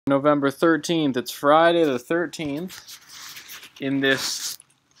November 13th. It's Friday the 13th in this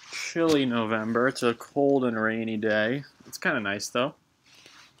chilly November. It's a cold and rainy day. It's kind of nice, though.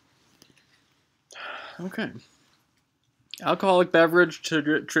 Okay. Alcoholic beverage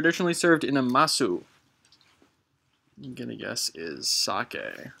traditionally served in a masu. I'm going to guess is sake.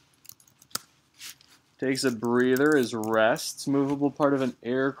 Takes a breather is rests. Movable part of an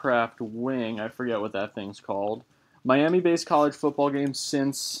aircraft wing. I forget what that thing's called. Miami-based college football game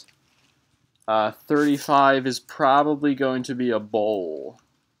since 35 is probably going to be a bowl.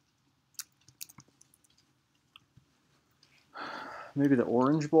 Maybe the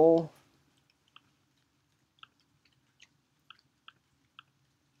Orange Bowl?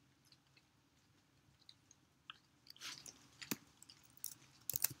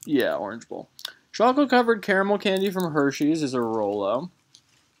 Yeah, Orange Bowl. Chocolate-covered caramel candy from Hershey's is a Rolo.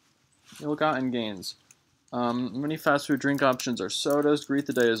 Ill-gotten gains. Many fast food drink options are sodas. Greet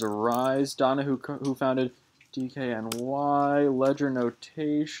the day is a Rise. Donna, who founded DKNY. Ledger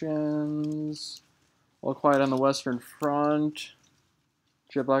Notations. All Quiet on the Western Front.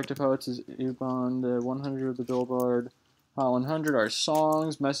 Jet Black to Poets is Ubon. The 100 of the Billboard Hot 100 are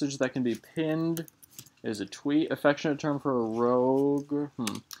songs. Message that can be pinned is a tweet. Affectionate term for a rogue.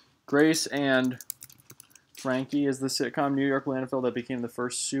 Grace and Frankie is the sitcom New York landfill that became the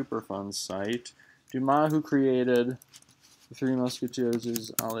first Superfund site. Dumas, who created The Three Musketeers,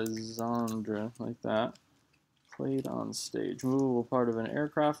 is Alexandre, like that. Played on stage. Movable part of an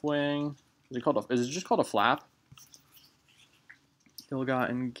aircraft wing. Is it just called a flap?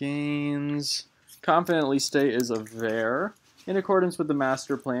 Ill-gotten gains. Confidently state is a ver. In accordance with the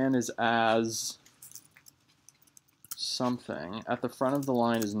master plan is as something. At the front of the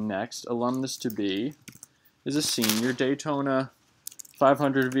line is next. Alumnus to be is a senior. Daytona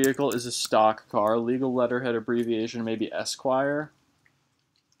 500 vehicle is a stock car. Legal letterhead abbreviation may be Esquire.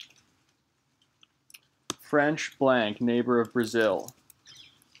 French blank, neighbor of Brazil.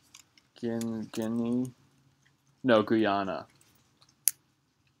 Guinea? No, Guyana.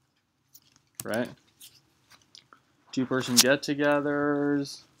 Right? Two-person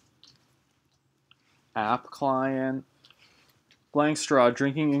get-togethers. App client. Blank straw,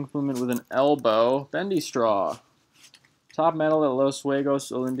 drinking implement with an elbow. Bendy straw. Top medal at Los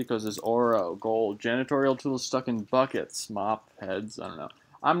Juegos Olímpicos is oro, gold. Janitorial tools stuck in buckets, mop heads, I don't know.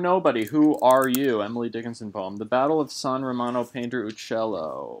 I'm nobody, who are you? Emily Dickinson poem. The Battle of San Romano Painter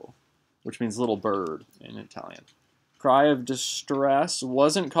Uccello, which means little bird in Italian. Cry of distress,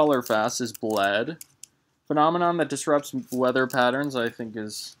 wasn't color fast, is bled. Phenomenon that disrupts weather patterns, I think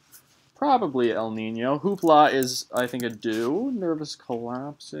is probably El Nino. Hoopla is, I think, a do. Nervous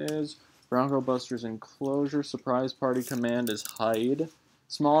collapses. Bronco Buster's enclosure. Surprise party command is hide.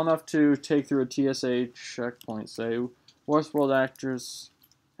 Small enough to take through a TSA checkpoint, say. Worst world actress,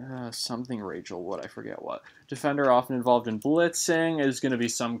 something Rachel, what, I forget what. Defender often involved in blitzing is going to be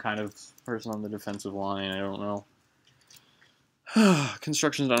some kind of person on the defensive line, I don't know.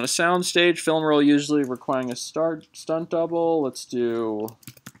 Construction's on a soundstage. Film role usually requiring a stunt double. Let's do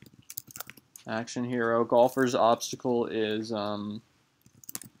action hero. Golfer's obstacle is,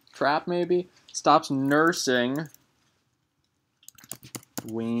 trap, maybe? Stops nursing.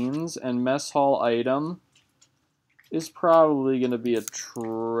 Weans. And mess hall item is probably going to be a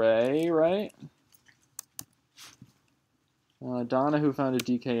tray, right? Donna, who founded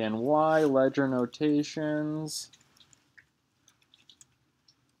DKNY. Ledger Notations.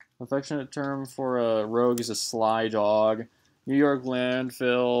 Affectionate term for a rogue is a sly dog. New York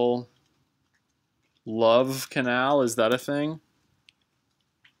landfill. Love canal, is that a thing?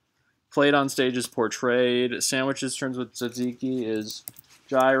 Played on stage is portrayed. Sandwiches turns with tzatziki is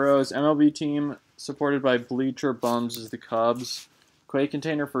gyros. MLB team supported by bleacher bums is the Cubs. Quay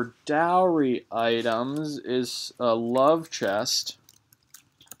container for dowry items is a love chest.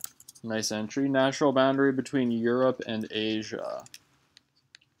 Nice entry. Natural boundary between Europe and Asia.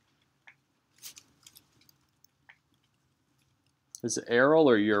 Is it Aral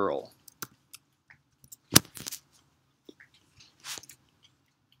or Ural?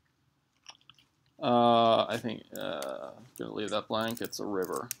 I think, gonna leave that blank. It's a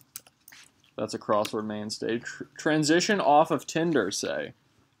river. That's a crossword mainstay. Transition off of Tinder, say.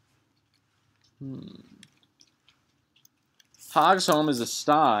 Hog's home is a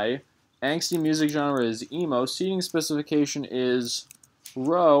sty. Angsty music genre is emo. Seating specification is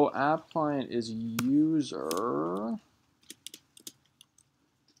row. App client is user.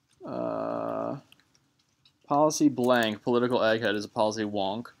 Policy blank. Political egghead is a policy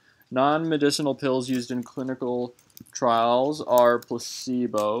wonk. Non-medicinal pills used in clinical trials are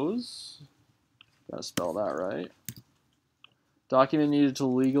placebos. Gotta spell that right. Document needed to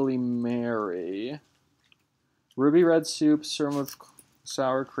legally marry. Ruby red soup served with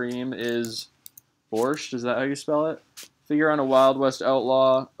sour cream is borscht. Is that how you spell it? Figure on a Wild West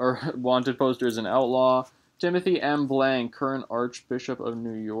outlaw, or wanted poster is an outlaw. Timothy M. Blank, current Archbishop of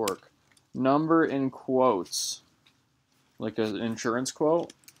New York. Number in quotes. Like an insurance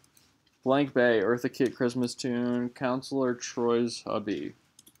quote. Blank Bay, Eartha Kitt Christmas tune. Counselor Troy's hubby.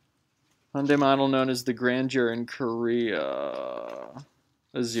 Hyundai model known as the Grandeur in Korea.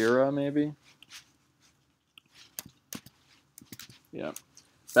 Azira, maybe? Yeah.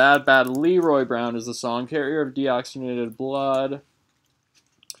 Bad Bad Leroy Brown is the song. Carrier of deoxygenated blood.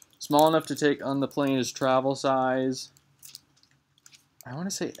 Small enough to take on the plane is travel size. I want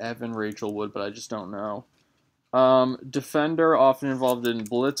to say Evan Rachel Wood, but I just don't know. Defender, often involved in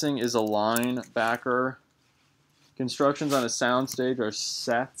blitzing, is a linebacker. Constructions on a soundstage are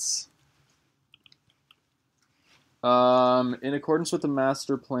sets. In accordance with the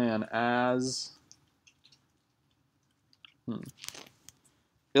master plan, as...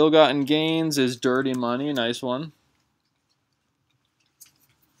 Ill-gotten gains is dirty money. Nice one.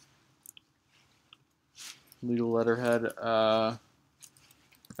 Legal letterhead. I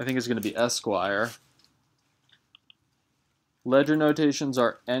think it's going to be Esquire. Ledger notations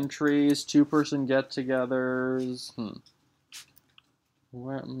are entries, two-person get-togethers.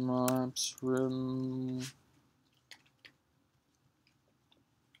 Wet mops, rim.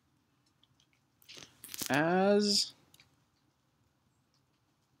 As.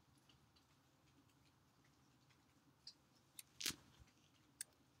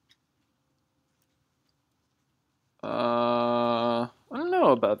 I don't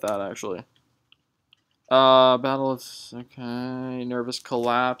know about that actually. Battle of, okay, nervous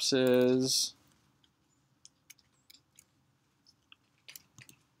collapses.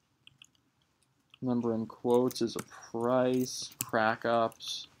 Number in quotes is a price. Crack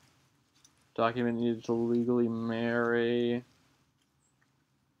ups. Document needed to legally marry.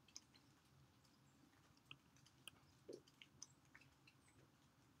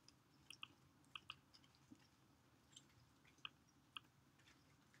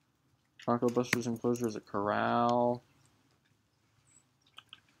 Chocolate Buster's enclosure is a corral.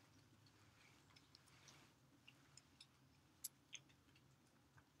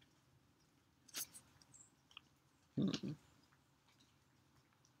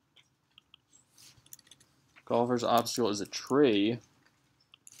 Golfer's obstacle is a tree.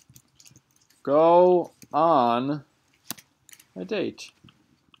 Go on a date.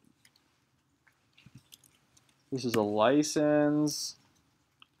 This is a license.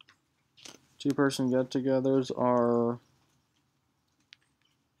 Two-person get-togethers are...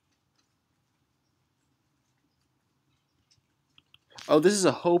 Oh, this is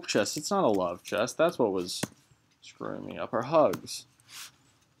a hope chest. It's not a love chest. That's what was screwing me up. Our hugs.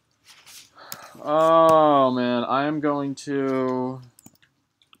 Oh, man. I am going to...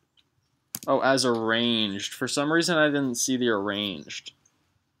 Oh, as arranged. For some reason, I didn't see the arranged.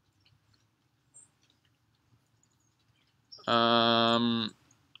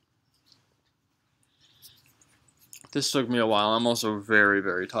 This took me a while. I'm also very,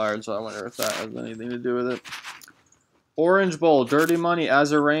 very tired, so I wonder if that has anything to do with it. Orange Bowl, Dirty Money,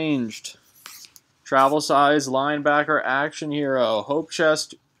 as arranged. Travel size, linebacker, action hero. Hope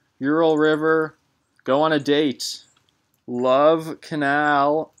chest, Ural River, go on a date. Love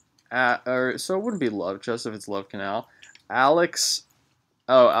Canal, so it wouldn't be Love Chest if it's Love Canal. Alexandra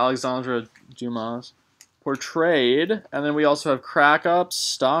Dumas. Portrayed, and then we also have Crack Ups,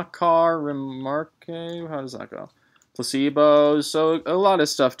 Stock Car, Remarque, how does that go? Placebos, so a lot of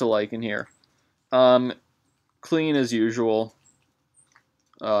stuff to like in here. Clean as usual.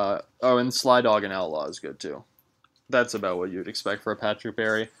 And Sly Dog and Outlaw is good too. That's about what you'd expect for a Patrick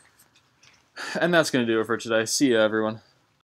Berry. And that's going to do it for today. See ya, everyone.